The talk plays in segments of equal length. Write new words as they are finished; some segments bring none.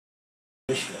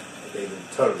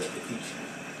Torah that they teach.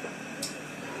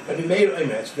 Rabbi Meir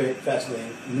Omer, it's very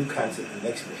fascinating, new concept in the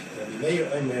next mission. Rabbi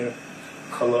Meir Omer,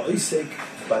 Kala Oisek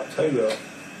B'Torah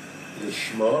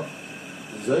Lishma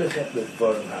Zoichet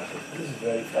L'Dvarim Hashim. This is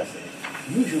very fascinating.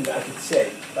 Usually I could say,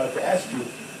 if I were to ask you,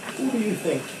 who do you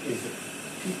think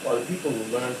are the people who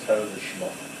learn Torah Lishma?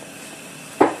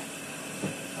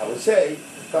 I would say,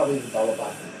 it's probably the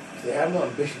Balabatim. They have no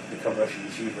ambition to become Rosh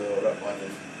Yeshiva or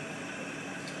Rabbanim.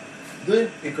 Do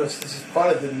it because this is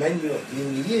part of the menu of being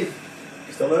a Yid,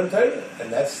 is to learn Torah,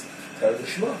 and that's Torah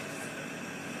Lishma.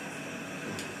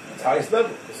 It's highest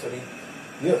level. Because when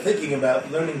you're thinking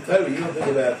about learning Torah, you don't think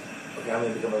about, okay, I'm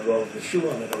going to become a Rav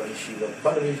Yeshua, I'm going to go to Yeshiva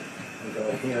Panovich,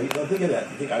 you don't think of that.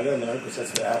 You think, I got to learn because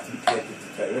that's what I have to be connected to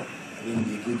Torah. I need to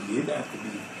be a good Yid, I have to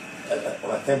be an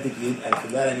authentic Yid, and for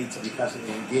that I need to be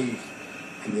constantly engaged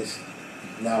in this.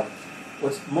 Now,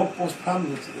 what's most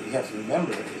prominent that you have to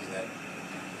remember is that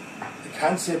the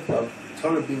concept of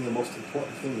Torah being the most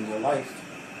important thing in your life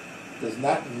does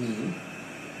not mean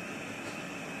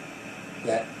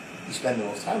that you spend the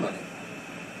most time on it.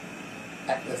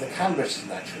 The converse is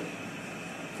not true.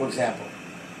 For example,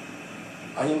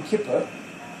 on Yom Kippur,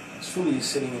 Tzfuli is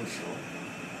sitting in shul.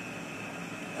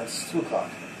 It's 2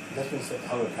 o'clock. That's when the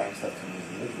hunger cranks start coming in.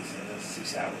 You look at this, that's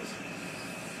 6 hours.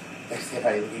 Next half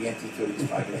hour, you look again, 2:30, it's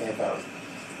 5.5 hours.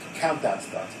 The countdown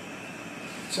starts.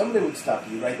 Somebody would stop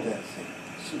you right there and say,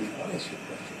 Tzfuli, I want to ask you a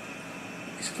question.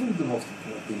 Is food the most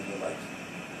important thing in your life?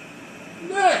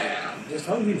 Nah, I'm just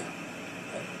hungry now.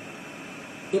 Right?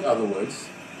 In other words,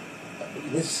 what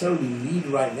you necessarily need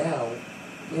right now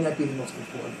may not be the most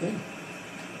important thing.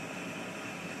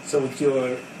 So with you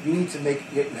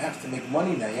have to make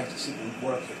money now. You have to sit and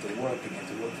work. You have to work, and you have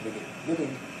to work to make a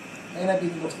living. May not be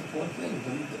the most important thing.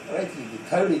 Right? The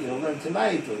Torah that you'll learn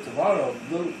tonight or tomorrow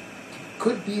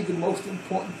could be the most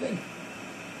important thing.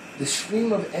 The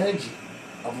stream of energy,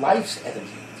 of life's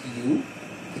energy to you,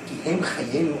 the kihem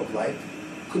chayenu of life,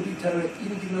 could be Torah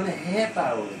even if you learn a half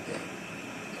hour a day.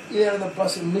 You're on the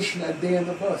bus, a Mishnah a day on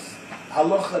the bus,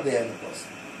 halacha a day on the bus.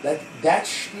 That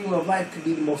stream of life could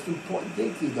be the most important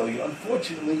thing to you, though. You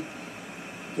unfortunately,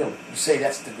 you say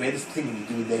that's the greatest thing when you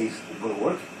do a day is to go to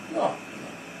work. No.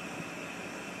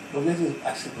 But this is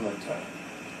actually to learn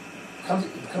Torah.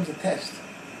 It becomes a test.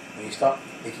 When you start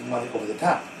making money over the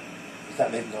top, you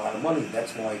start making a lot of money.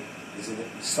 That's why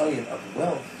the sign of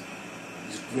wealth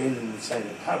is greater than the sign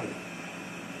of poverty.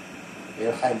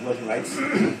 Rabbi Chaim Blozin writes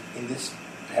in this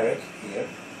parak here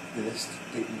that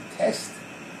the test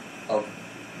of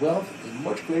wealth is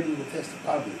much greater than the test of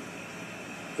poverty.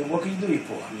 But what can you do it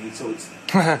for? I mean, so it's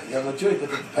you have no choice but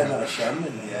to depend on Hashem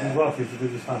and wealth is a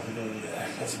big responsibility.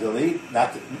 Responsibility,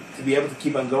 not to be able to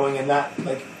keep on going and not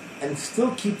and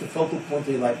still keep the focal point of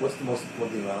your life. What's the most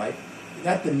important thing in my life?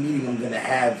 Not the meeting I'm going to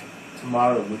have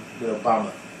tomorrow with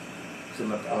Obama. So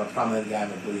I'm a prominent guy,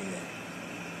 I'm a billionaire.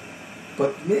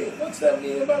 But what's that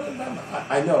mean about Obama?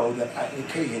 I know that in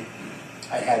Kenyan,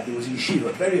 there was a yeshiva,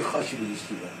 a very chashuv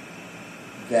yeshiva,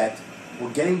 that were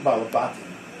getting Balabatim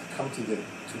to come to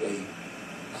a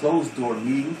closed-door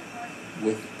meeting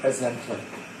with President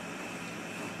Clinton.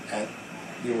 And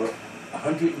there were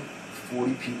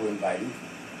 140 people invited.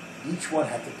 Each one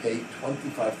had to pay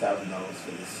 $25,000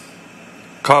 for this.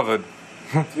 Covered.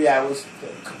 3 hours.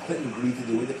 Clinton agreed to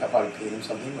do it. They probably paid him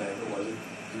something, whatever it was.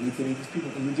 Agreed to meet these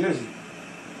people in New Jersey.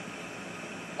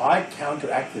 I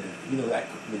counteracted it. You know that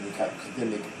because it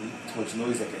didn't make too much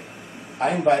noise. I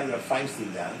invited Rav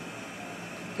Feinstein down,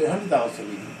 paid $100 for a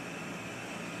meeting,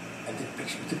 and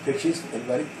took pictures.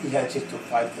 Everybody, he had just took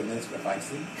 5-10 minutes for Rav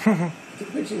Feinstein. He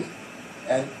took pictures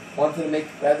and wanted to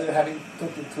rather than having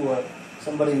talked to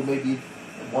somebody who may be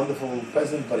a wonderful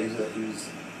president, but he was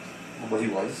what he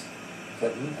was,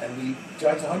 Clinton, and we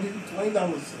charged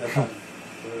 $120 for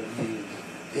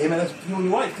him and you and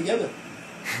your wife together.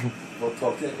 Go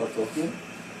talk to him.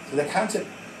 So the concept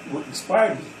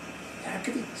inspired me. How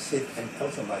could he sit and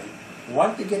tell somebody,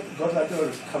 want to go to that door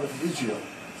to come to Israel,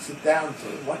 sit down for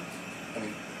what? I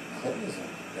mean, Clinton is a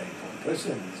very important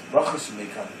person. His brachas may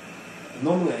come.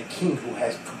 Normally a king who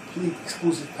has complete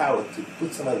exclusive power to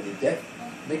put somebody to death,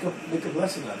 make a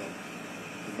blessing on them.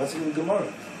 The blessing in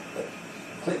Gemara. But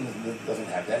Clinton doesn't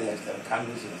have that. He has to have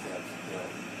Congress, he has to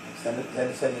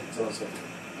have Senate, so on and so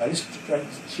forth. I just trying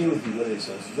to share with you what it is.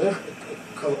 So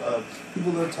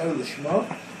people learn Torah Lishma,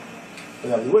 but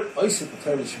now the word Oisik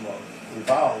Torah Lishma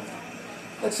involved.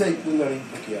 Let's say we're learning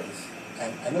Pirkei Avos,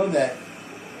 and I know that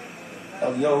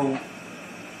Eli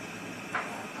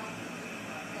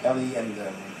and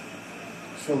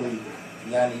Shuli,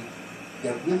 Yanni,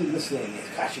 they're really listening and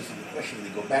they're cautious of the question. They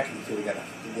go back and they feel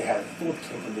they had a thought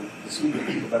came from the Sweden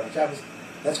people about Shabbos.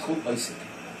 That's called Oisik.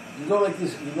 You go like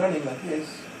this, you're learning like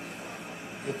this,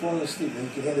 you're falling asleep, and you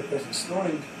can hear the person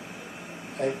snoring,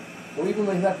 right? Or even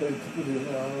when he's not going to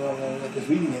just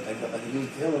reading it like you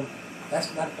need to tell him,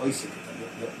 that's not oisik.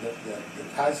 The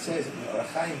Taz says in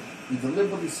Orachaim, we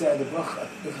deliberately say the bracha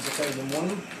in the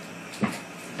morning,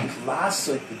 last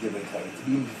the Divrei Torah, to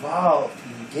be involved, to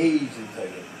be engaged in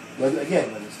Torah. Whether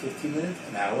it's 15 minutes,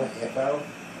 an hour, half hour,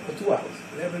 or 2 hours,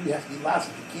 whatever you have to be last.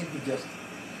 It can't be just.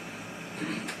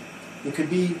 It could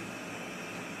be.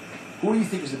 Who do you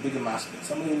think is a bigger master?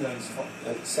 Somebody who learns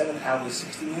 7 hours,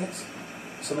 60 minutes.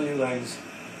 Somebody who learns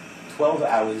 12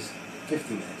 hours,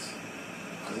 50 minutes.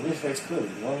 Because in this it's clearly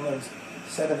the one who learns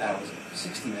 7 hours,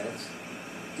 60 minutes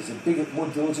is a bigger, more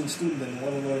diligent student than the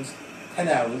one who learns 10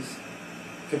 hours,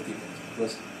 50 minutes.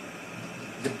 Because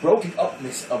the broken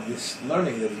upness of this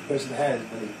learning that the person has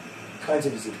when he kinds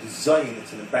of is a design,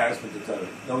 it's an embarrassment to Torah,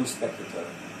 no respect to Torah.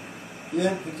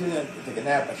 Yeah, take a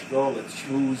nap, I should go, let's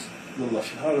schmooze, a little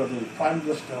Lashon Hara, a little prime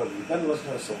Lashon Hara, a little better Lashon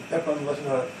Hara, salt and pepper on the Lashon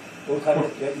Hara, all kind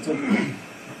of,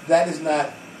 that is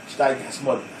not Shtayg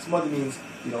Hasmodi. Hasmodi means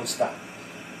you don't stop.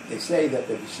 They say that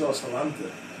the Bishol Salamta,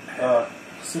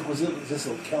 Sichuzil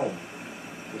Zissel Kelm,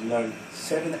 would learn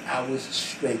 7 hours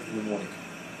straight in the morning.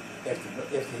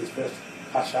 After his first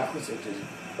Hashachos, after his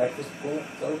breakfast,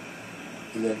 so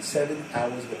he learned 7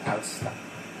 hours without stop.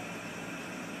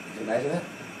 You can imagine that?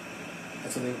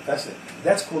 That's something impressive.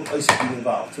 That's called Oisik being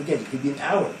involved. So again, it could be an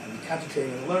hour and be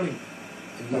concentrating on learning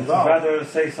and be involved. Rather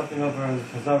say something over in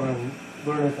Chazara and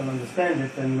learn it and understand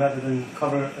it, than rather than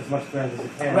cover as much ground as you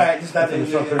can. Right, just not in a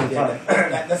short period of time.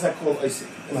 That's not called Oisik.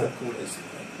 That's not called Oisik.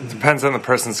 It depends on the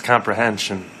person's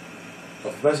comprehension.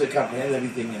 Well, if the person comprehends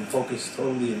everything and focus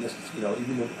totally in this,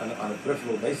 even on a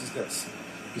peripheral basis,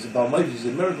 he's a Balmite, he's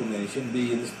a miracle man. He shouldn't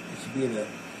be in this. He should be in a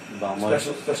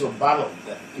special bottle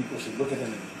that people should look at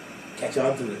him and catch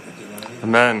on to it. You know what I mean?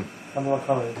 Amen.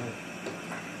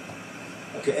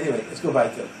 Okay, anyway, let's go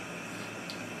back to.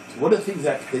 So what are the things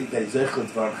that he's Zeichel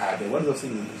Dvarim Habe? What are those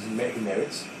things he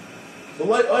merits? The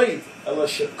whole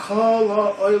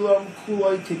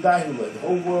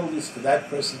world is for that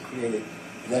person created.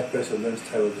 That person learns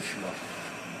Torah L'Shma.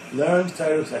 Learns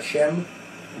Torah because Hashem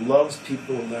loves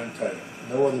people who learn Torah.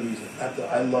 No other reason. Not that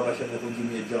I love Hashem, that will give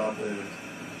me a job.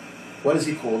 What is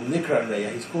he called? Nikra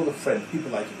Reya. He's called a friend.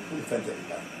 People like him. He's called a friend to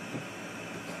everybody.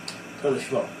 Torah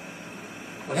L'Shma.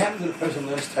 What happens when a person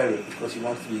learns Torah because he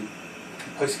wants to be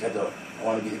Pesach Hador? I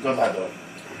want to be the God Hador.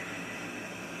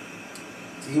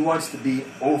 So he wants to be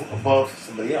above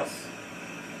somebody else.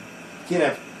 He can't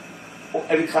have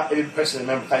every person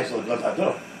remember Taisel of God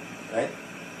Hador, right?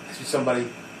 Has to be somebody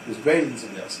who's greater than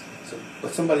somebody else. So,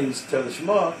 but somebody who's Torah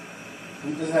L'Shma,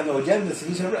 who doesn't have no agenda, so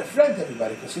he's a friend to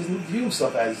everybody because he doesn't view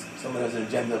himself as someone who has an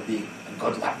agenda of being a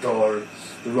God Hador,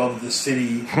 the Rav of the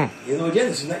city. He has no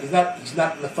agenda. So he's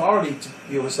not an authority to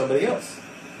be over somebody else.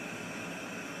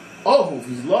 Oh, if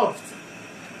he's loved.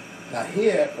 Now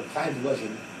here, Chaim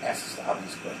Volozhin asks the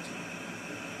obvious question.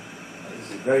 This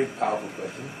is a very powerful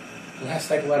question. It has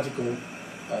psychological,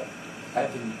 I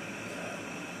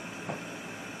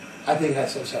think it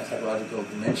has some psychological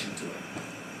dimension to it.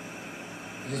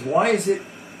 Because why is it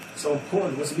so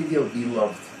important? What's the big deal of being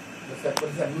loved? What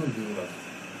does that mean, being loved?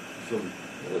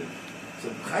 So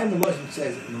Chaim Volozhin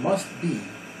says it must be,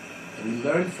 and we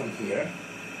learn from here,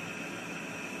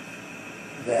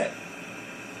 that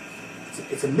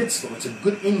it's a mitzvah, it's a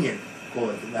good inyan, call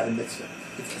it, not a mitzvah.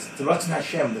 It's the Ratzon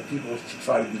Hashem that people should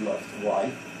try to be loved.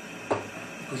 Why?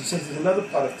 Because he says there's another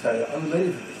part of Torah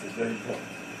unrelated to this that's very important.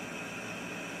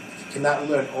 You cannot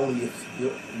learn only if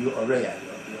you're areya,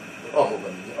 you're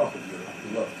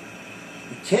loved.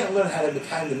 You can't learn how to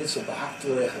become the mitzvah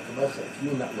if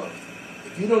you're not loved.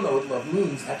 If you don't know what love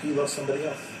means, how can you love somebody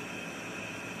else?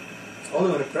 It's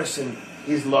only when a person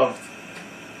is loved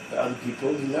by other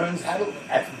people, he learns how to,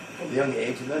 from a young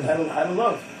age, he learns how to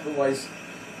love. Otherwise,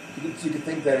 you could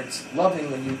think that it's loving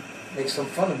when you make some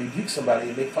fun of, rebuke somebody,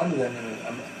 and make fun of them,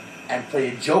 and play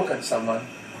a joke on someone,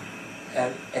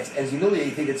 and as humiliate,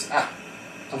 you think it's,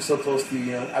 I'm so close to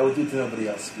you, I would do it to nobody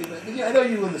else. I know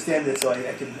you understand it, so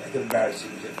I can embarrass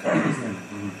you.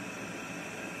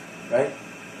 Right?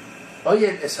 Oh yeah,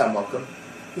 it's Hamakom.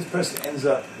 This person ends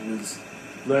up with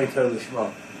learning Torah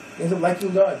L'Shma. He ends up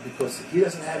liking God because he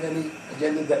doesn't have any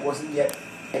agenda that wasn't yet,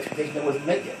 expectation that wasn't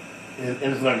met yet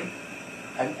in his learning.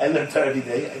 I learn Torah every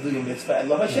day, I do your mitzvah, I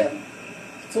love Hashem.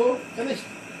 It's all finished.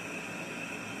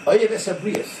 Oh yeah, that's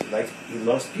Abrius. Like, he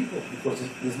loves people because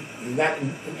he's not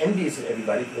envious of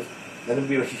everybody. Because let him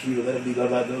be Rosh Hashiva, let him be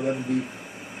God, let him be,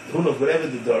 who knows, whatever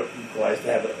the door requires to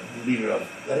have a leader of.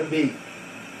 Let him be.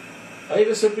 Oh yeah,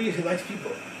 that's Abrius, he likes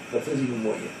people. But there's even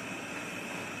more here.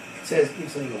 It says, give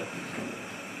something like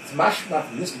this. It It's mashma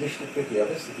from this Mishnah Pirkei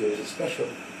Avos that there is a special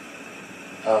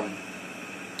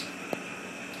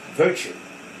virtue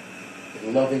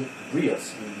in loving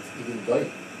brios, even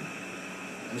goyim.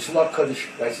 And the Shalach Kodesh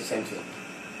writes the same thing.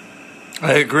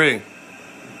 I agree.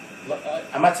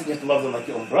 I'm not saying you have to love them like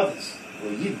your own brothers.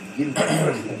 Or you didn't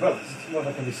first your brothers. It's more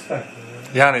like a respect.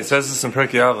 Yeah, he says this in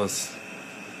Pirkei Avos.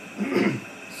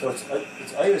 So it's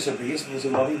Iris or Brios, and there's a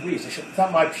loving Brios. It's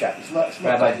not my pshat. It's not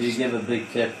Rabbi, do you give a big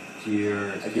tip to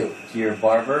your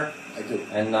barber? I do.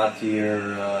 And not to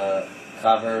your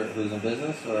cover who's in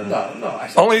business? Or? No.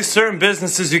 Only certain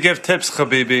businesses you give tips,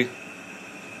 Habibi.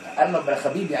 I don't know about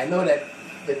Habibi. I know that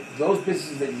those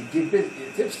businesses that you give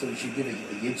tips to, you should give a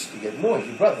yitch to get more.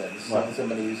 Your brother. This is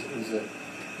somebody who's a,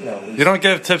 You don't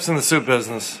give tips in the soup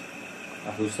business.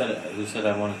 Who said it? Who said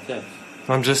I wanted tips?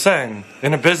 I'm just saying.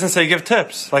 In a business, they give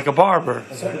tips, like a barber.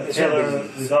 Certain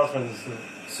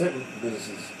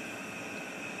businesses.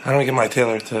 I don't give my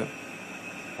tailor a tip.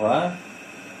 What? You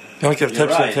don't give You're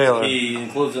tips to a right. tailor. He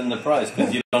includes it in the price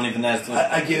because you don't even ask.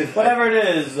 I give whatever it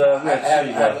is. I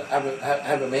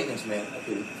have a maintenance man up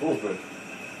in Fullsburg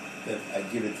that I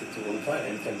give it to all the time.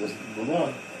 Anytime there's a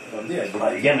lawn, I'm there.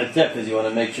 You give him a tip because you want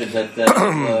to make sure that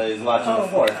he's watching the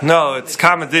fork. No, it's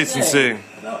common decency.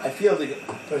 No, I feel the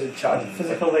person charging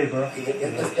physical labor. He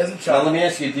doesn't charge. Now let me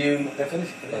ask you: do you? Can I finish?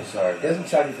 I'm sorry. He doesn't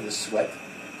charge you for the sweat.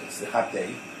 It's a hot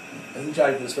day. He doesn't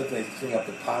charge you for the sweat when he's cleaning up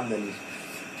the pond and he's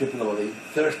dripping over the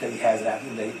thirst that he has after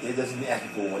the day. He doesn't ask you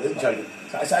for one. He doesn't charge you.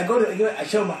 So I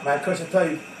show him my course. I tell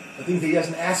you the things that he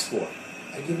doesn't ask for.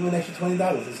 I give him an extra $20.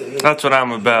 That's what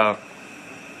I'm about.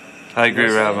 I agree,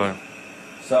 Rabbi.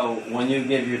 So when you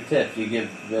give your tip, you give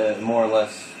more or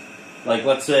less, like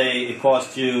let's say it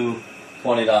cost you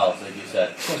 $20, like you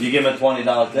said. You give him a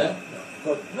 $20 tip?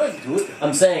 No, you do it.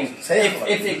 I'm saying,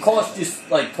 if it cost you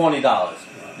like $20,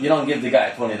 you don't give the guy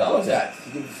a $20 What's tip. that?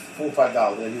 You give $4 or $5,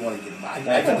 whatever you want to give him.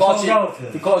 If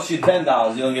it costs you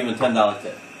 $10, you don't give him a $10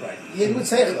 tip. Right. You would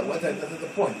say that. That's the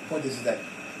point. The point is that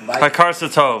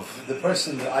Tov. the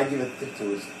person that I give a tip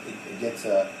to is he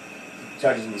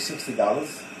charges me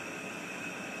 $60,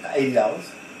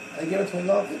 $80. I give him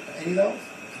 $20 tip, $80.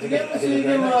 You give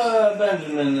him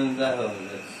Benjamin and that other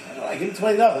I give him $20. I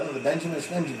don't know the Benjamin is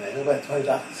Benjamin. I know about $20.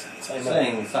 I'm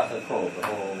saying it's not that cold. The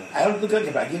whole. I don't look like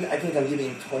it, but I think I'm giving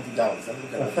him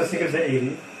 $20. First he gives the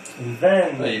 80, and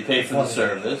then well, you pay for the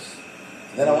service.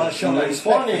 Then I want to show my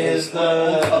respect. 20 is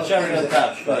the cherry on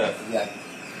top. Go ahead. Yeah.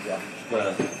 Go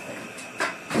ahead.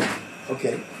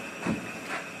 Okay.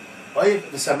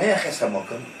 V'sameach es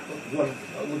hamokum.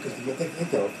 Lucas,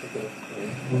 take it off.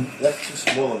 That's too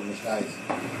small on Mishnah to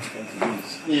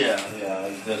use. Yeah.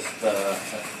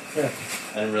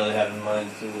 I didn't really have in mind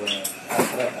to. I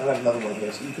have another one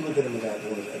here, so you can look at them without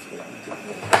all the expert.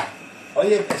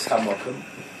 Oyev es hamokum.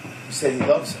 You said he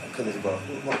loves Kadosh Baruch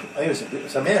Hu.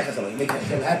 Sameach es hamokum. You make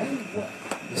Hashem happy.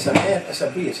 Sameach es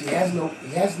habrius. He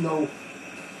has no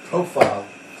profile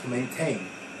to maintain.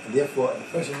 And therefore, a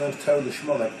person learns Torah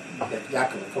Lishma like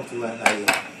Yaakov, comes to learn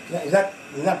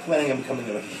he's not planning on becoming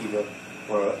a Rosh Yeshiva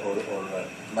or a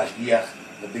Mashgiach,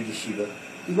 the big yeshiva.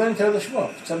 He's learning Torah Lishma.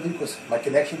 Something because my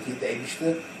connection to the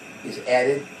Eibishter is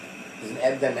added. There's an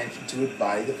added dimension to it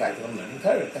by the fact that I'm learning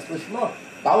Torah. That's Lishma.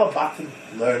 Bala Batim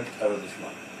learn Torah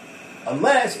Lishma.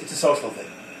 Unless it's a social thing.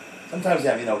 Sometimes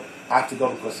I have to go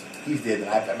because he's there, and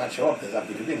I might show up. There's not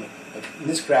people in. But in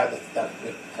this crowd,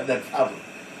 have that problem.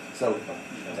 So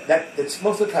that's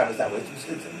most of the time is that way. It's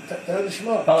Torah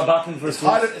Lishma. Balabatim versus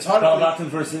It's harder. Balabatim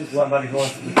versus somebody who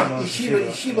wants to become a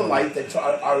yeshiva light that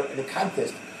are in a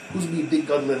contest. Who's going to be a big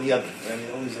gadol than the other? I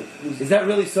mean, always. Is that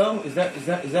really so? Is that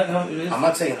how it is? I'm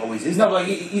not saying it always is. No, but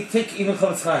you take even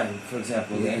Chavetz Chaim, for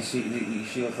example, the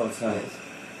Yeshiva Chavetz Chaim,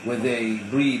 where they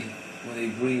breed, the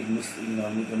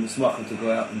Musmachim to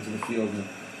go out into the field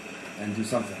and do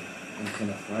something in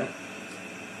Chinuch, right?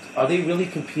 Are they really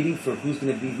competing for who's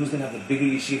going to have the bigger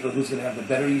yeshiva, who's going to have the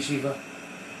better yeshiva?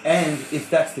 And if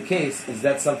that's the case, is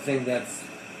that something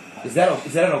is that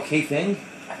an okay thing?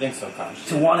 I think so, Coach.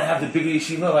 To want to have the bigger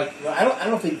yeshiva, like no, I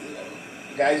don't think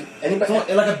guys anybody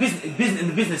like a business in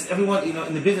the business. Everyone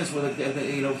in the business, where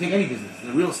take any business,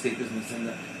 the real estate business, and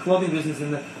the clothing business,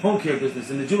 and the home care business,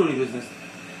 and the jewelry business.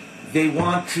 They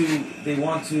want to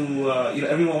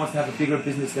everyone wants to have a bigger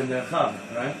business than their chav,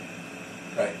 right?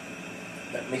 Right.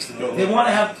 That makes the real. They want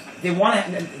to have. a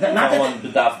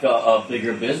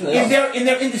bigger business in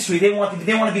their industry. They want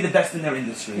to be the best in their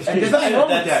industry. And there's nothing wrong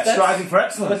with that. Striving for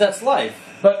excellence. But that's life.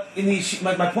 But in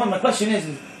my question is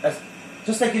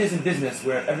just like it is in business,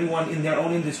 where everyone in their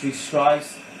own industry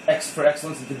strives for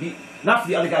excellence and to be not for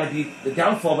the other guy to be the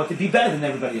downfall, but to be better than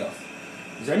everybody else.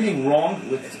 Is there anything wrong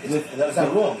That's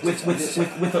not wrong.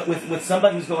 with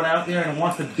somebody who's going out there and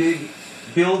wants to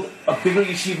build a bigger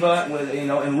yeshiva with,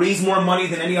 and raise more money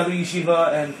than any other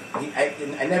yeshiva? And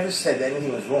I never said that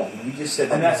anything was wrong. You just said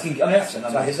that. I'm asking. So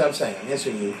here's what I'm saying. I'm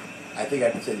answering you. I think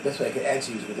I can say the best way I can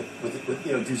answer you is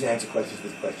with Jews answer questions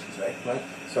with questions, right? Right.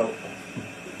 So,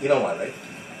 you know why, right?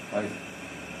 Right.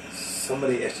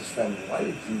 Somebody asked his friend, why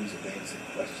do Jews answer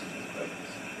questions with questions?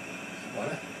 Why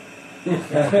not?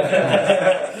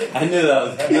 I knew that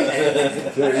was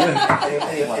Very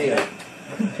good.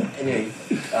 Anyway,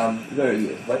 very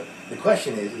good. But the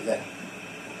question is that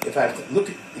if I have to look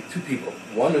at the two people,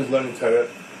 one who's learning Torah,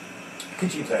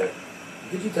 teaching Torah,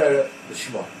 the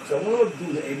Shema, because I want to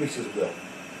do the Abish's will.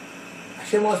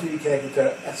 Hashem wants me to be connected to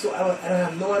Torah. That's so I don't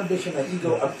have no ambition, no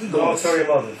ego. I'm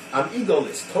egoless. I'm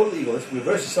egoless, totally egoless.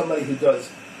 Versus somebody who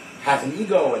has an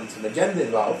ego and some agenda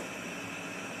involved.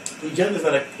 The agenda is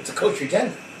it's a kosher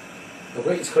agenda. The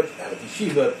way it's kosher, have a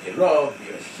yeshiva, be a rav, be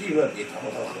a yeshiva, be a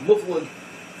talmud halacha muflug.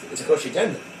 It's a kosher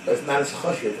agenda, but it's not as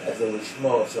kosher as the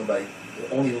lishma of somebody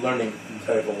only learning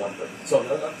Torah from one person. So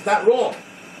it's not wrong.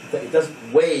 It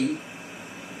doesn't weigh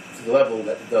to the level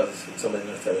that it does when somebody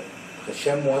learns Torah.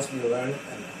 Hashem wants me to learn,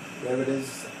 and whatever it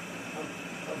is,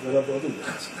 I'm going to do.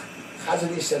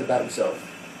 Chazon Ish said about himself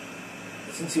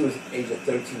that since he was age of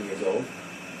 13 years old,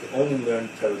 he only learned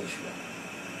Torah Lishma.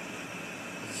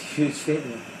 It's a huge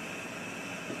statement.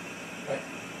 Right.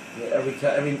 Yeah,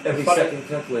 every second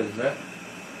calculated, right?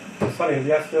 It's funny,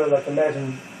 you have to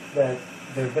imagine that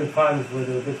there have been times where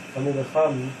there have been Talmidei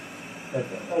Chacham that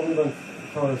only learned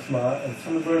Torah Shema, and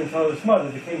some of learning Torah Shema,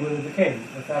 they became what they became,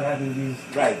 without having these...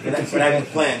 Right, but that's what I had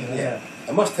planned, yeah.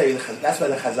 I must tell you, that's why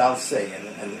the Chazal say,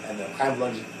 and the Chaim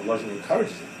Volozhin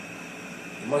encourages it.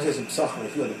 The Moshe says in Pesachim and a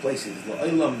few other places,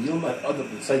 L'olam yilmad adam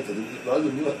b'tzayta,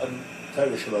 L'olam yilmad adam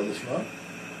Torah shaloi l'shma.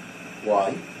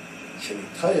 Why?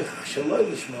 Shemitayach shaloi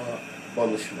l'shma ba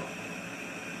l'shma.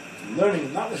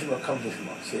 Learning not l'shma comes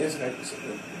l'shma. So here's the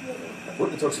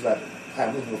Putnam talks about it.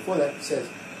 Chaim Volozhin before that says,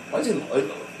 why is it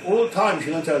all the time you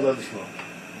should learn Torah l'shma?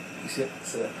 He said,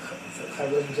 so Chaim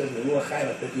Volozhin says, in the Chaim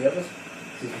Pirkei Avos,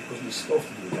 because you're supposed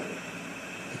to do it that way.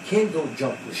 You can't go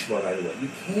jump l'shma right away. You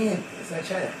can't. It's not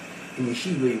China. In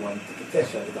yeshiva, you want to take a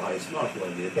test, you want to get the highest mark, you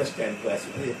want to be the best guy in class.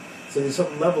 So there's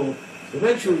some level,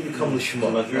 eventually you become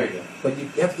l'shma. But you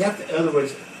have to, in other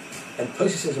words, and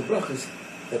Tosha says in Brachas,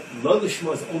 that lo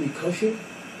l'shma is only kosher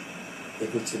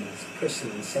if it's in this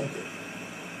personal incentive.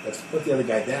 Let's put the other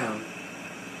guy down.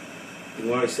 The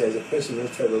Gemara says a person who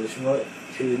learns Torah lo l'shma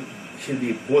should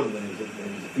be aborted when he was a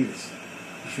fetus.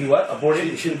 Should be what? Aborted?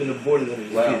 He should have been aborted when he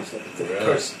was a fetus. Like it's a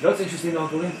curse. You know what's interesting,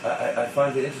 Uncle Lynn? I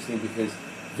find it interesting because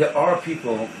there are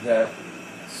people that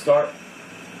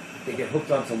they get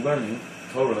hooked onto learning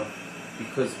Torah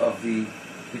because of the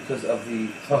there's a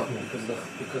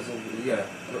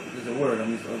word I'm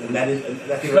using. And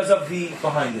that's because of the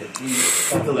behind it, the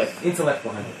intellect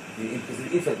behind it, because of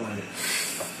the intellect behind it.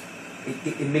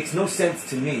 It makes no sense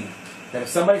to me that if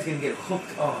somebody's going to get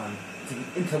hooked on to the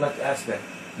intellect aspect,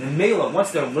 the Mela,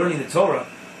 once they're learning the Torah,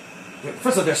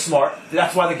 first of all, they're smart.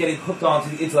 That's why they're getting hooked on to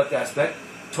the intellect aspect.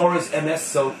 Torah is MS,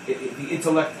 so the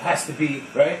intellect has to be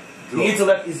right. The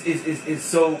intellect is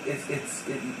so it's.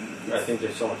 I think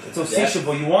there's so much. It's so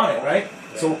insatiable. You want it, right?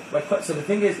 So the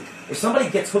thing is, if somebody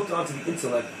gets hooked onto the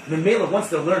intellect, the Mela, once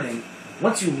they're learning,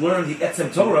 once you learn the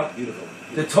Etzem Torah,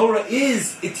 the Torah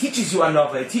it teaches you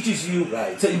anava, it teaches you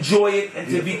to enjoy it and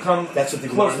to become close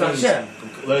to Hashem.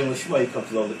 Learning Lishma, you come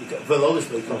to Lo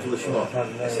Lishma, you come to Lishma.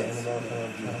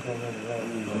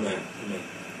 Amen.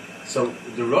 So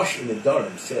the Rosh in the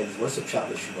Durham says, what's the Pshat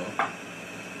Lishma?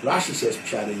 Rashi says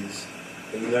Pshat is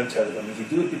when you learn Torah, I mean you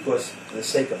do it because for the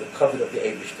sake of the covet of the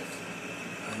Eibishter.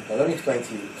 Now let me explain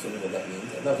to you something what that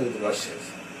means. I'm not what the Rosh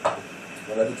says. Want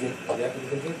another drink? Are you happy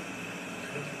with the drink?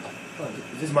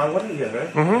 Is this my water? Yeah,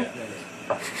 right? Mm-hmm.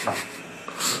 Yeah.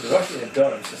 The Rosh in the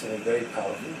Durham says something very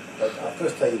powerful. But I'll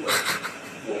first tell you what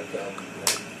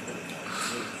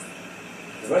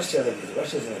the Rosh says like this. The Rosh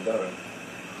says in the Durham,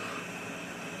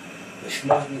 the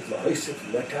Shema means la'osef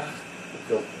lekach,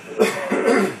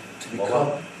 to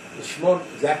become. The Shema,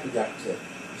 exactly what Yaakov said.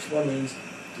 The Shema means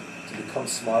to become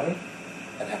smarter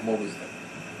and have more wisdom.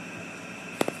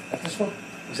 That's the Shema.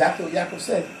 Exactly what Yaakov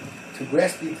said. To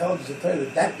grasp the intelligence of Torah,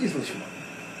 that is the Shema.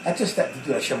 That's just that to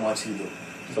do what Hashem wants you to do.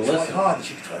 You try hard. You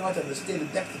should try hard to understand the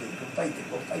depth of it. Go fight it.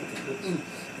 Go in.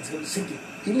 It's going to sink you.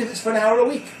 Even if it's for an hour a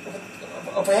week,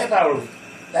 or for a half hour a week.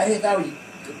 That half hour, you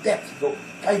go depth. You go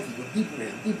fight it. You go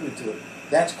deeper into it.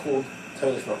 That's called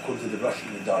Torah Lishma, according to the Rosh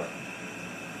in the Dara.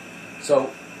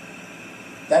 So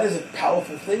that is a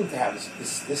powerful thing to have.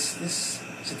 This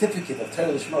certificate of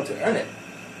Torah Lishma, to earn it.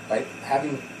 right?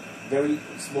 Having very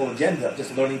small agenda,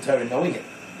 just learning Torah and knowing it.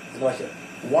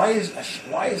 Why is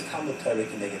Talmud Torah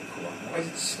connected to Kulam? Why is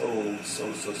it so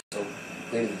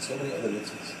greater than so many other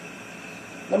mitzvahs?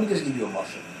 Let me just give you a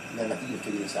mashal, and then I think you'll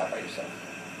figure this out by yourself.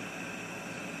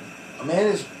 A man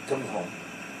is coming home,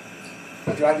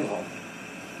 driving home.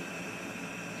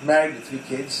 He's married with 3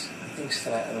 kids. He thinks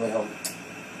tonight on the way home, I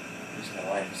miss my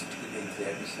wife. It's such a good day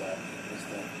today. I miss that.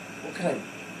 What can I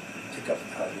pick up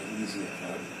and how to make it easier for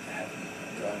her to have me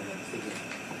driving? And thinking.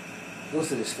 He goes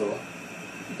to the store.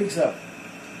 He picks up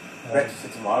breakfast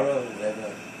for tomorrow,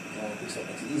 whatever. Picks up,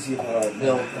 makes it easier for her,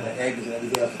 milk and the eggs and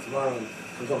everything else for tomorrow. And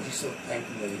comes home. She's so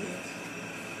thankful and everything else.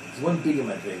 There's one bigger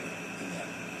madriga in that.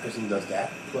 Person does that.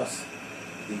 Plus,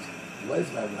 what is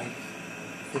my wife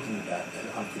thinking about that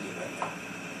I'm thinking right now?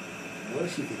 What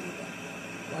is she thinking about?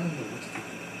 I don't know what she's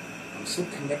thinking about. I'm so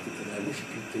connected to her. I wish I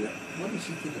could figure out what is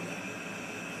she thinking about.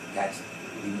 That's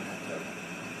Leib Tropper.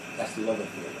 That's the love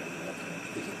affair.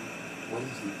 Thinking, what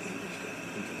is the English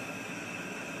thinking about?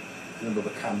 Remember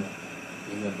Bakama,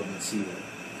 remember Matzila,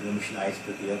 remember Mishnayos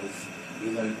Pirkei Avos, we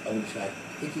learn other Mishnayos,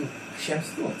 thinking Hashem's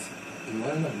thoughts. And you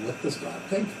want to know, what does God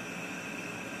think?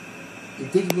 You're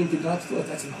digging into God's thoughts.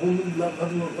 That's a whole new love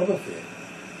affair.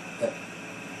 That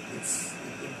it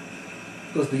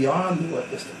goes beyond what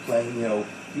just plain,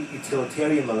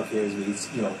 utilitarian love affairs means.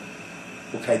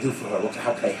 What can I do for her?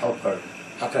 How can I help her?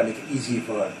 How can I make it easier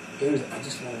for her? I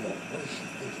just want to know, what is she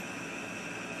thinking?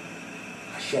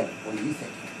 Hashem, what are you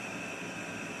thinking?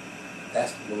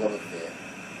 That's the love affair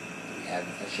that we have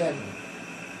with Hashem.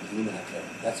 With Leib Tropper.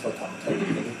 That's what Talmud Torah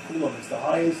is. Kulam, it's the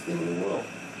highest thing in the world.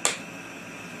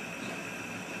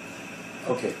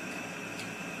 Okay.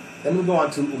 Then we go on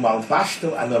to Umal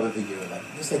Bashto Another Year.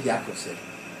 Just like Yaakov said.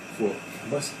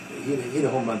 Hear the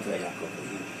whole mantra of Yaakov.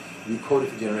 We quote it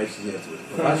for generations afterwards.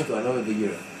 Bashto Another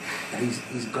Year. And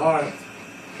he's guarded.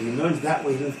 And he learns that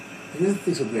way. He doesn't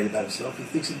think so great about himself. He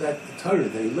thinks about the Torah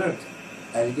that he learned.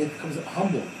 And he becomes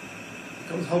humble. He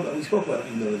becomes humble. We spoke about what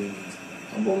humility means.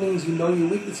 Humble means you know your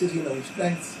weaknesses, you know your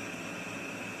strengths.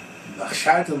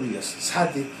 Machshartali, a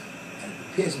tzaddik, and it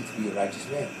prepares him to be a righteous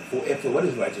man. After what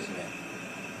is righteous man?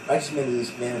 Righteous man is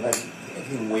this man who has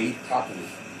everything weighed properly.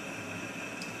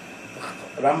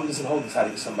 Rambam doesn't hold the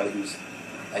tzaddik as somebody who's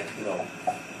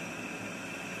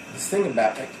this thing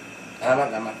about and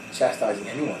I'm not chastising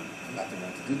anyone. I'm not the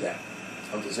one to do that.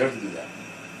 I don't deserve to do that.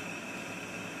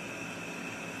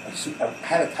 I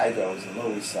had a tiger. I was in the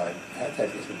Lower East Side. I had a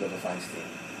tiger with Double Feinstein.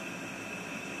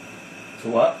 To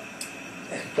what?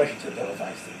 A question to Double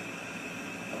Feinstein.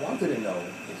 I wanted to know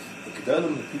if the Gedolim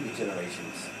of the previous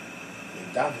generations,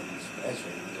 the Davins,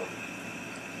 Ezra,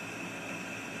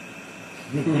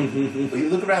 but you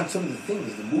look around some of the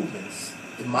things, the movements,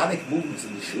 demonic movements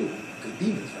in the shul, the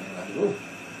demons running around the room.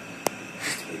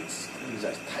 These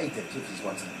are tight that Gypsies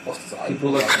wants to bust his eye.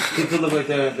 People look like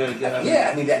they're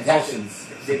yeah, I mean that's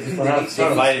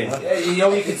they're fighting. Yeah,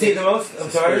 you can see it the most. I'm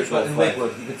sorry, but in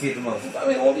Lakewood, you can see it the most. I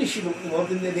mean, all these people,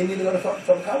 they need to go to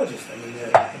pharmacologist. I mean,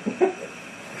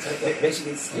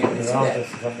 basically, it's scary. It's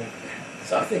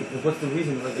something. What's the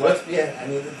reason? Yeah, I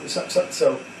mean, so a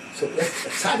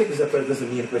tzaddik is a person doesn't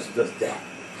mean a person does that.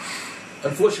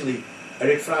 Unfortunately,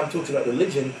 Eric Fromm talks about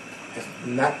religion as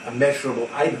not a measurable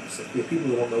item. So if people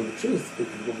who don't know the truth,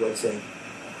 people go out saying,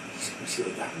 "You see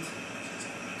what happened?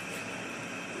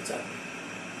 What's that?"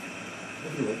 He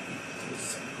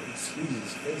squeezes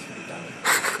his face when he's done.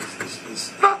 His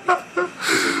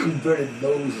inverted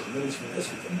nose and nose from this.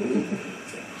 It's unbelievable.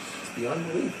 It's beyond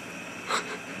belief.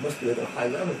 It must be at a high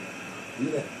level. Do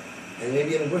that. And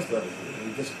maybe at a worse level.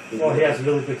 He has a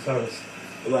really big service.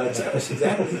 A lot of service,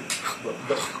 exactly. but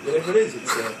whatever it is,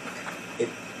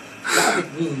 tzaddik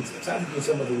means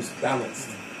someone who's balanced.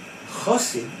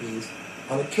 Chassid means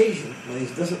on occasion when he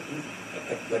doesn't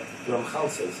like Ramchal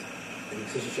says in the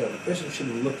Shisha, a person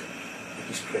shouldn't look like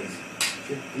he's crazy.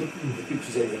 Should look at people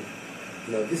who say to him,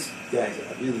 this guy's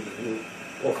really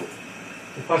awful.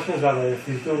 The question is, Rabbi, if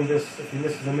he's doing this, if he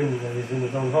misses a minyan and he's in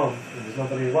his own home, and there's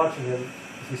nobody watching him,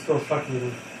 if he's still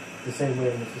struggling the same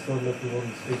way, and if he's still looking on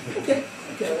the streets. Okay.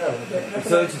 It's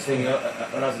so interesting.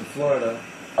 When I was in Florida,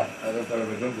 I lived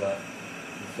over Greenblatt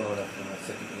in Florida for my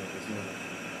second year of this movie.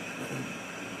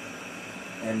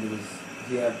 And he's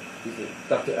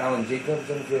Dr. Alan Jacobs.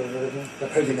 I don't know if you ever heard of him.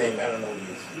 I've heard the name, I don't know who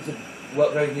he is.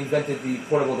 He invented the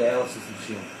portable dialysis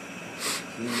machine.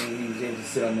 He was able to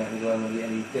sit on that and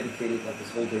he dedicated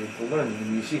this whole day to learning in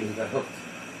the yeshiva. He got hooked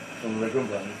from the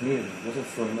Greenblatt in the community. It wasn't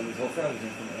for him, and his whole family came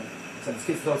from there. So his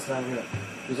kids all the time,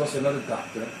 There's also another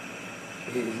doctor.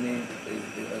 His name is,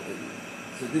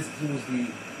 he was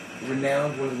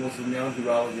one of the most renowned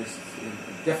urologists,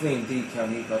 definitely in Dade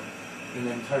County, but in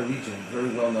the entire region, very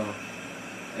well known.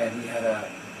 And he had a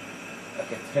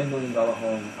 $10 million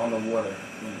home on the water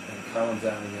in Collins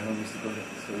Alley. I remember we used to go to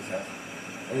his house.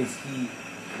 And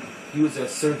he was a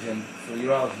surgeon for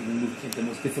urology. He removed the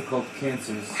most difficult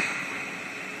cancers,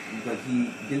 but he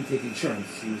didn't take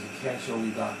insurance. He was a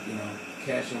cash-only doc,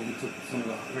 cash only. He took some of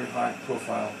the very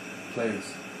high-profile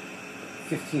players,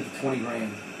 15 to 20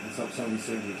 grand in some of these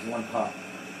surgeries, one pop.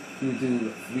 He would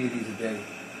do 3 of these a day,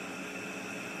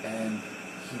 and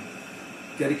he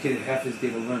dedicated half his day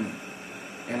to learning.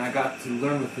 And I got to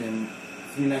learn with him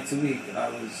 3 nights a week. I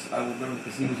would learn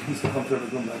because he used to come to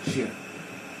Rabbi Leib Shir.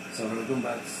 So Rabbi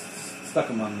Leib stuck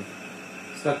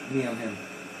me on him,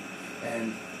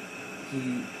 and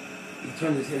he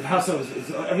turned his house over.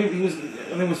 Everything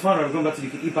was fun. Rabbi Leib said you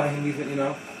could eat by him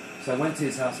even, So I went to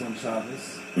his house one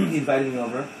Shabbos. He invited me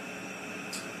over.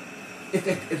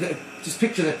 Just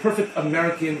picture that perfect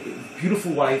American,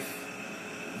 beautiful wife,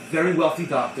 very wealthy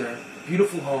doctor,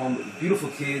 beautiful home, beautiful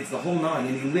kids, the whole nine.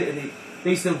 And they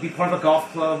used to be part of a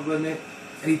golf club, and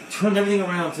he turned everything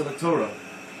around to the Torah.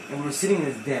 And we were sitting in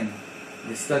his den, in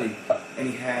his study, and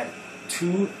he had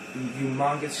 2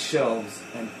 humongous shelves,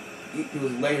 and it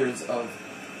was layers of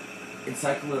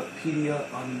encyclopedia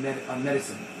on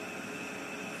medicine.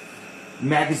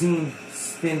 Magazine,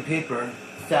 thin paper,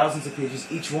 thousands of pages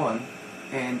each one,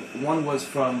 and one was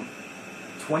from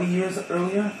 20 years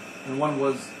earlier, and one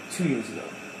was 2 years ago.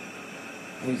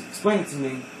 And he was explaining to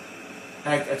me,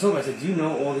 and I told him, I said, do you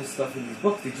know all this stuff in these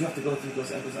books? Did you have to go through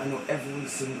those? He goes, I know every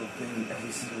single thing,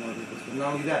 every single one of these books. But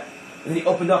not only that, and then he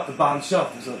opened up the bottom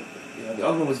shelf. So, the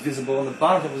other one was visible, and the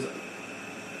bottom shelf was,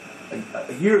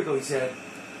 a year ago he said,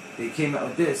 they came out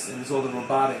with this, and it's all the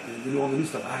robotic, and they do all the new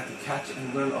stuff. I had to catch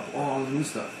and learn up all the new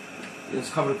stuff. It was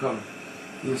cover to cover.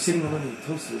 We were sitting and learning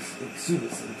Tosfos,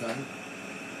 Ksubis at the time.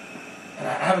 And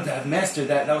I happened to have mastered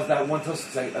that. That was that one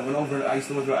Tosfos. I went over, I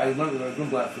learned with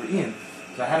Grunblatt for Ian.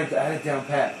 So I had it down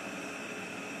pat.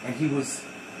 And he was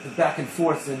the back and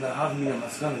forth in the Havamina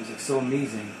Maskana. It was like so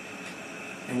amazing.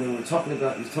 And when we were talking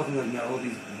about, he was talking about all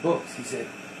these books, he said,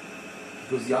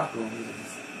 he goes, Yaakov,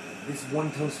 this one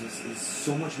Tosfos is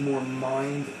so much more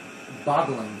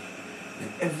mind-boggling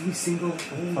than every single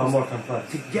far more complex.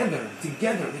 Together,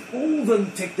 with all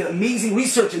the amazing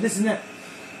research and this and that.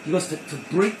 He goes to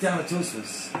break down a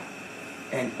Tosfos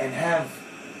and have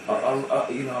a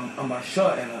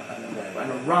Marsha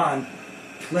and a Ron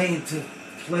play into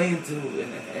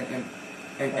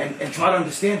and try to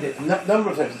understand it.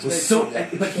 Number of times.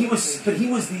 But he was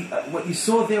the what you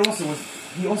saw there also was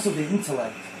the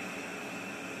intellect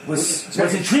was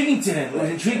intriguing to him. Right. Was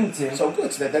intriguing to him. So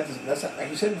good. So that's not, like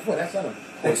you said before. That's not a.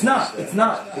 It's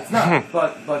not.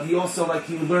 But he also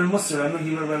he would learn Musar. I remember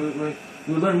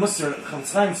he would learn Musar.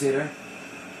 Chavetz Chaim Seder.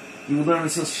 He would learn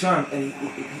Mesil Sharm, and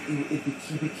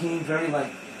he became very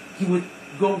he would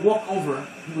walk over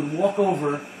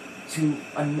to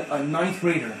a 9th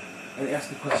grader and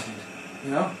ask a question.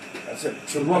 That's a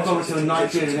true. Walk over to a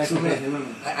 9th grader and ask a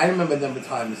question. I remember a number of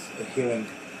times hearing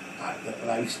when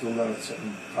I used to learn with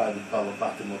certain private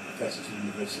Balabatim or professors at the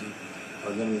university. I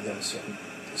was learning with them a certain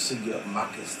sugya of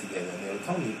makkahs together, and they would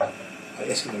tell me, I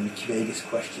asked them a Mikvegas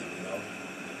question,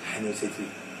 and they would say to me,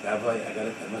 Rabbi,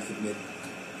 I must admit,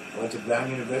 I went to Brown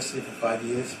University for 5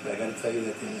 years, but I got to tell you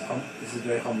that this is a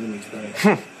very humbling experience.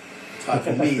 It's hard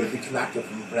for me to be connected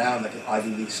from Brown, like an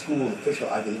Ivy League school, official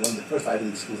Ivy League, one of the first Ivy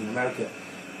League schools in America,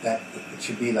 that it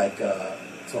should be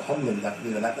so humbling that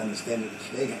not to understand it.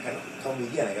 I got to tell me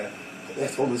again. I got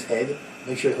to hold his head,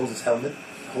 make sure he holds his helmet,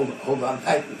 hold on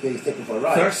tight before he's taken for a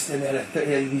ride. Thirst and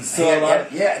then he saw a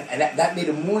lot. Yeah, and that made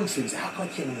him more intrigued. How come I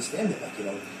can't understand it?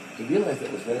 He realized that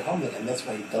it was very humbling, and that's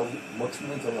why he delved much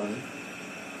more into learning.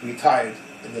 He retired,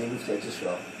 and then he moved to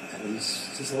Israel, and he's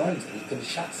just learning, and he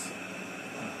finished shots.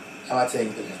 I'm not saying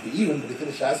it doesn't have to be even, but he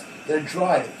finished shots. They're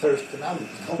dry, the thirst for knowledge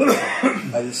is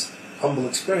cultivated by this humble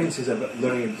experiences of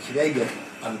learning in Kivega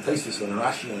on the Tosfos and the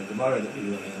Rashi and the Gemara that we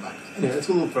were learning in Makkah. Anyway, let's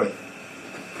go a little further.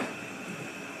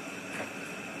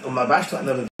 Umabashta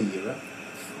another year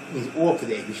means all for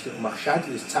the Eibush. Umachshad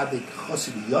is tzaddik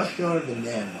chosid yashar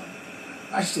v'ne'eman.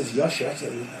 Rashi says yashar.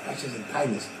 Rashi says in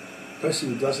kindness, a person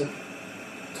who doesn't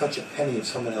touch a penny of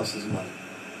someone else's money.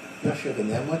 Yashar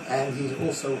v'ne'eman, and he's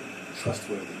also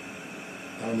trustworthy.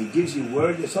 Now, when he gives you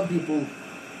word, there's some people.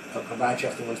 Rabbi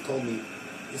Shafter once told me,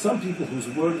 there's some people whose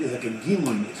word is like a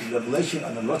gilui, it's a revelation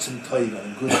on the rotzim toiv, on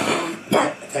a good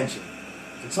attention.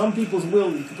 And some people's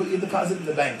will, you can put your deposit in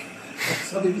the bank.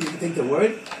 Some people, you can take the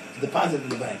word, deposit in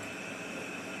the bank.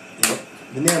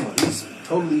 V'ne'eman, he's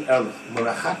totally erlich.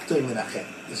 Morachak toiv menachet.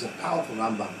 There's a powerful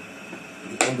Rambam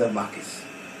at the end of Makis.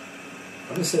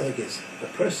 I'm going to say it like this. A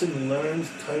person learns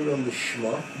Torah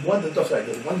Lishma, one mitzvah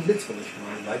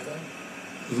Lishma in lifetime,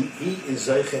 he is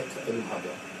Zeichet Elam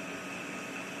Haba.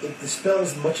 It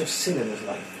dispels much of sin in his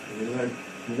life. When you learn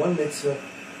one mitzvah,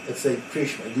 let's say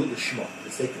Krishma, you Lishma.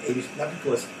 Let's say not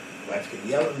because my wife can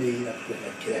yell at me, not because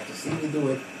my kid has to see me do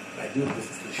it, but I do it because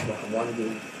it's Lishma. I want to do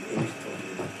it. The Abish told me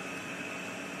to do it.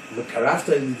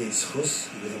 L'karafta Elidei Schus,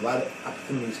 he has a lot of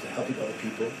opportunities to help other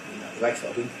people. He likes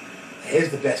helping. Here's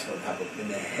the best one. A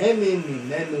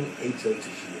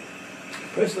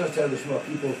person of Torah Lishma,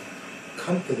 people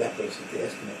come to that person to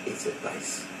ask him its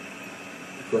advice.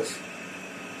 Because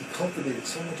he cultivated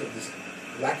so much of this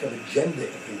lack of agenda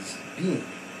in his being.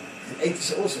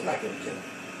 His is also lack of agenda.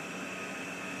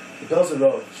 He builds a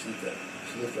road, Shlita.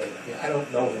 I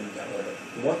don't know him that well, but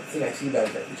the one thing I see about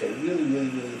him, which I really, really,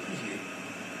 really appreciate,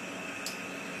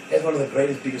 he has one of the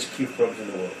greatest, biggest kibbutz programs in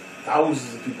the world.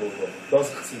 Thousands of people in the world. Those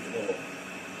chassidim all over.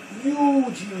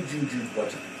 Huge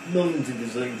budget. Millions and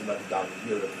gazillions of dollars.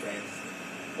 Europe, France,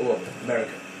 all over.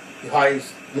 America. He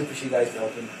hires Litvish guys to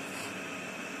help him.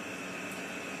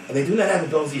 And they do not have a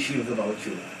Belz issue of Gemara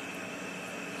Tshuva.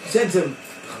 He sends them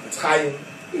Chavetz Chaim.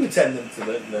 He would send them to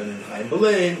learn in Chaim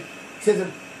Berlin. He sends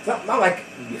them, not like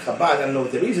Chabad, I don't know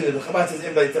what the reason is, but Chabad says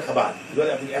everybody to Chabad. You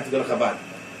have to go to Chabad.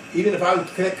 Even if I would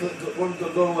try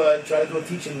to go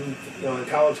teach in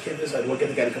college campus, I'd get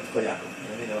the guy to come to Koyako.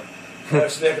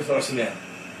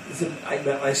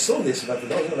 I saw this about the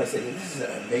Belgian, and I said, this is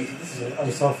amazing.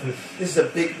 This is a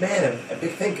big man, a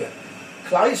big thinker.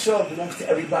 Klal Yisrael belongs to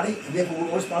everybody, and therefore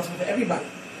we're responsible for everybody.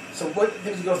 So what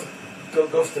if he goes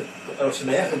to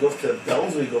Sameach, and goes to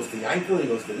Belz, or he goes to Yankel, he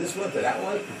goes to this one, to that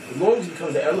one, as long as he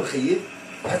becomes the Erlich Chayid,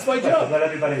 that's my job. Not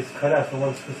everybody's cut out for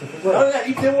one specific way. No,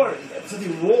 even there were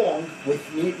something wrong with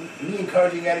me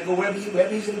encouraging a guy to go wherever he's going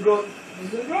to grow.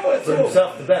 He's going to grow. That's For all.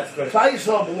 himself, the best. Klal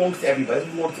Yisrael belongs to everybody. It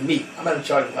doesn't belong to me. I'm not in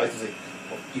charge of Klal Yisrael. Say,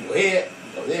 you go here,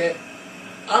 you go there.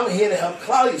 I'm here to help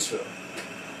Klal Yisrael.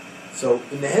 So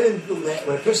in the head,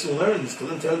 when a person learns to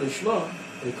learn Torah Lishma,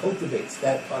 and he cultivates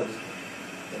that part of his,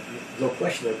 no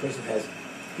question that a person has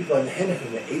people on the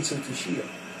Henechim, the Eitzim Tushiyah.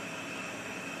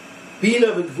 Bina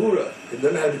v'gvura, they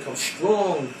learn how to become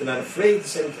strong. They're not afraid to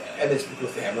say emes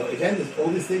because they have. Again, all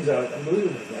these things are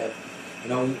unbelievable. They have,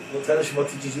 what Torah Lishma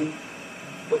teaches you.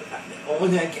 But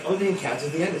only thing counts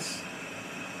is the emes.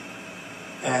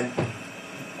 And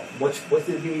what's there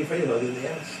to be afraid of other than the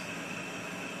emes?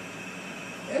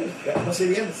 I must say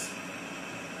the emes.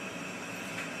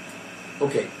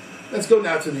 Okay, let's go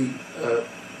now to the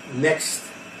next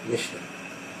Mishnah.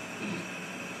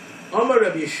 Amar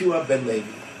Rabbi Yeshua ben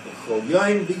Levi.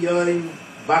 Yoim b'yoim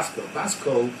baskol.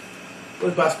 Baskol.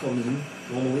 What does baskol mean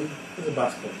normally? What does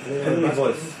baskol mean? Heavenly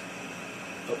voice.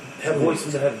 Heavenly Voice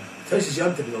from the heaven. Tosis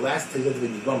Yontiv in the last Tosis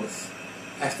in Yivamis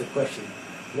asked the question: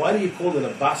 why do you call it a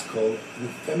baskol in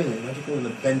feminine? Why do you call it a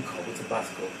benkol? What's a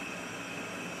baskol?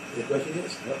 The question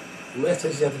is, the last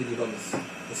Tosis Yontiv in Yivamis,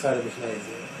 the side of Mishnah is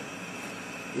there.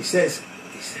 He says,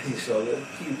 you saw the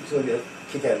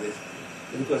kick out of this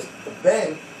because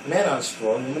men are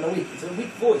strong, women are weak. It's a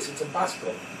weak voice. It's a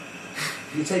baskol.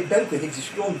 You say Benko, he thinks it's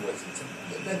a strong voice. It's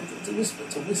a whisper.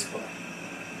 It's a whisper.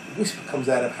 The whisper comes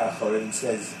out of Hachor and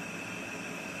says,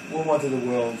 "Woe unto the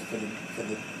world for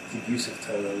the abuse of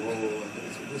Torah." Woe,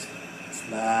 it's a whisper. It's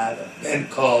not a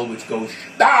Benko which goes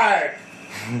stark.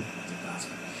 It's a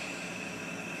baskol.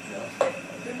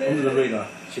 Under the radar.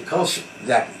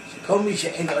 Exactly. Shekol Misha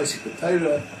Ein Oisik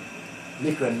B'Torah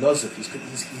Nikra Nozif.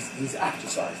 He's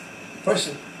ostracized. The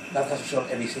person not has to show up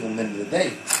every single minute of the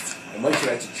day. And Moshe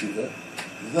writes a tshuva.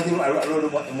 There's nothing. I wrote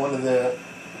in one of the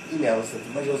emails that the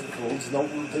Moshe was told. There's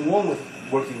nothing wrong with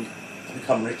working to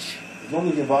become rich. As long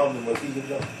as you're involved in working, you can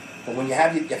go. But when you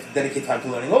have to dedicate time to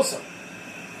learning also.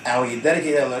 And when you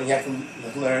dedicate to learning, you have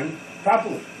to learn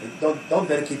properly. Don't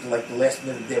dedicate to like the last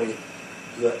minute of the day when you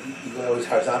go always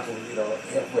horizontal,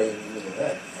 halfway in the middle of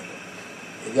that.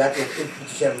 If you have to,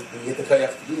 when you get the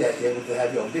kayak to do that, you're able to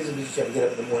have your own business. You have to get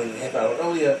up in the morning a half hour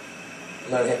earlier,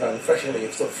 not a half hour fresher, when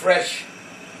you're still fresh.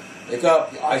 Wake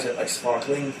up, your eyes are like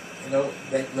sparkling,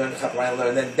 then learn to hop around and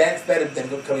learn. Then that's better than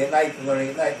coming at night and learning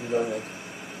at night and going like,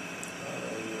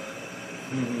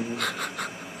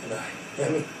 I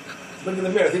mean, look in the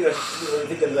mirror,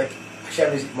 think of like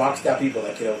Hashem marks down people,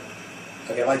 like,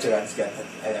 okay, lights are out, this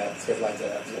guy's lights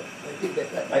are out. Put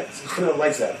the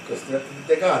lights out, because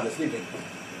they're gone, they're sleeping.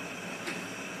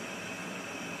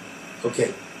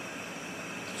 Okay.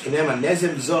 You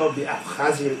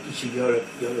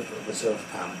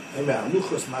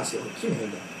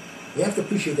have to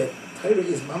appreciate that Torah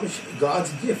is mamish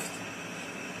God's gift.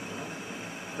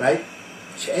 Right?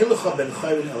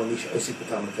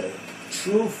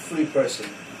 True free person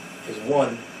is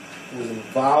one who was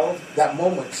involved, that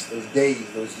moments, those days,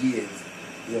 those years,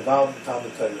 he's involved in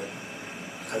Talmud Torah.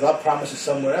 Chazal promises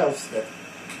somewhere else that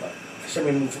Hashem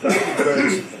removes nothing but burden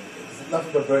to him. It's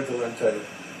nothing but burden to learn Torah.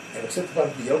 And except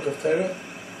upon the yoke of Torah,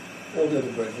 all the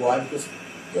other burdens. Why? Because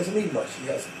he doesn't need much. He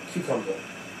has cucumber,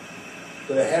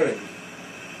 with a herring.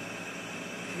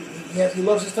 He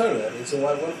loves his Torah. I mean, so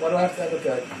why do I have to have a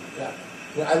guy? Yeah.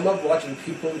 You know, I love watching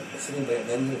people sitting by a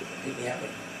menu, picking out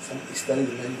like they study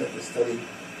the menu like they study,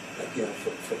 like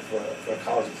for a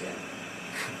college exam.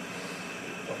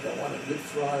 Okay, I want a good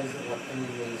fries, I want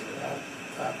onion rings without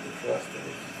top, the crust,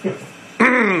 and a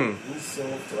little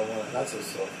soft, or I want it not so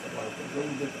soft. I want it a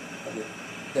little bit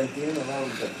bent in, a little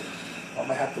bent in. I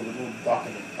might have to a little dark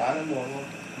in the bottom or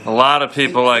A lot of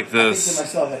people like I think this. to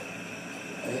myself, like,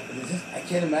 I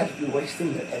can't imagine you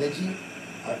wasting their energy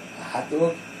on a hot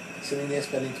dog, sitting there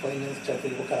spending 20 minutes trying to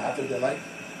figure what kind of hot dog they like.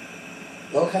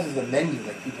 All kinds of the menu,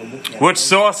 like people looking at. Which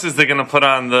sauce is they going to put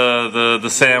on the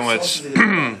sandwich?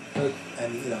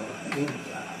 And you know, I mean,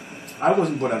 I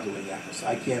wasn't brought up the way Yaakov, so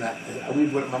I can't.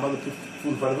 My mother put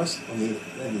food in front of us when we ate it.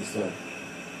 And so,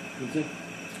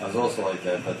 I was also like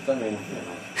that, but I mean, you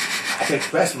know. I can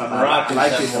express my mind. Moroccans I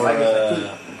like have it. more, I like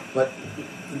it. But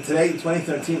today,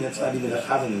 2013, that's not even a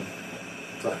covenant.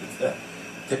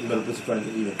 Taking about a place in front of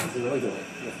you even. It's really the way.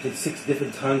 You have to take 6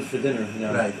 different times for dinner. You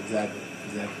know. Right, exactly.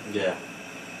 Yeah.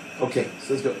 Okay,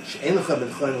 so let's go.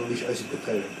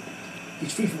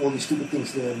 He's free from all these stupid things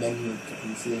sitting on the menu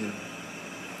and sitting in.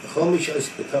 The Chomish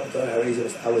Isaac the top of the Hareza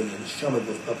was Ali and Shama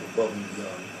both up above and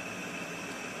beyond.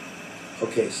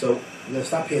 Okay, so I'm going to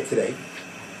stop here today.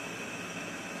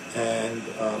 And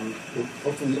we'll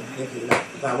hopefully,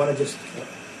 I want to just